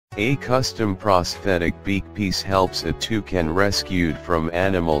A custom prosthetic beak piece helps a toucan rescued from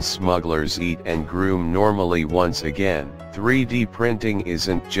animal smugglers eat and groom normally once again. 3D printing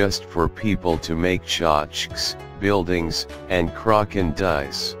isn't just for people to make tchotchkes, buildings, and Kraken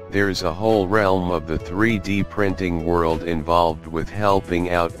dice. There's a whole realm of the 3D printing world involved with helping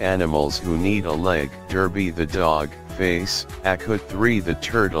out animals who need a leg. Derby the dog, face, Akut 3 the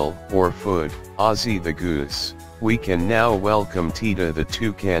turtle, or foot, Ozzie the goose. We can now welcome Tieta the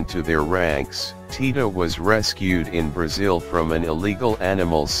toucan to their ranks. Tieta was rescued in Brazil from an illegal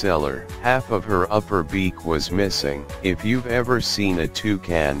animal seller. Half of her upper beak was missing. If you've ever seen a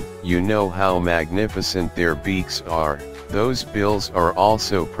toucan, you know how magnificent their beaks are. Those bills are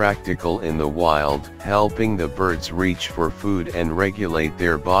also practical in the wild, helping the birds reach for food and regulate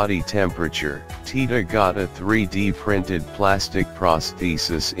their body temperature. Tieta got a 3D printed plastic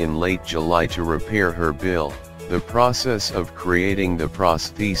prosthesis in late July to repair her bill. The process of creating the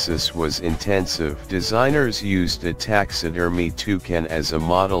prosthesis was intensive. Designers used a taxidermy toucan as a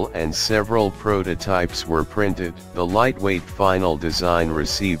model and several prototypes were printed. The lightweight final design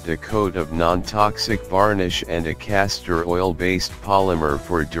received a coat of non-toxic varnish and a castor-oil-based polymer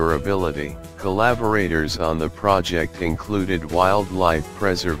for durability. Collaborators on the project included wildlife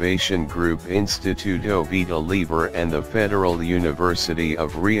preservation group Instituto Vida Livre and the Federal University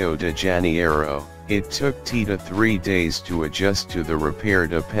of Rio de Janeiro. It took Tieta 3 days to adjust to the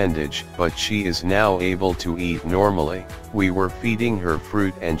repaired appendage, but she is now able to eat normally. We were feeding her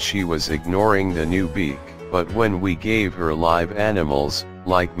fruit and she was ignoring the new beak. But when we gave her live animals,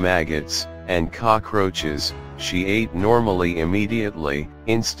 like maggots and cockroaches, she ate normally immediately,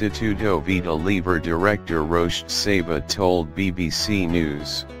 Instituto Vida Livre director Roche Saba told BBC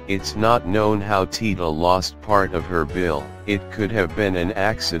News. It's not known how Tieta lost part of her bill. It could have been an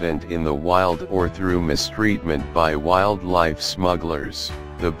accident in the wild or through mistreatment by wildlife smugglers.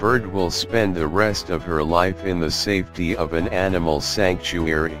 The bird will spend the rest of her life in the safety of an animal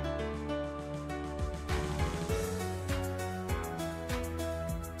sanctuary.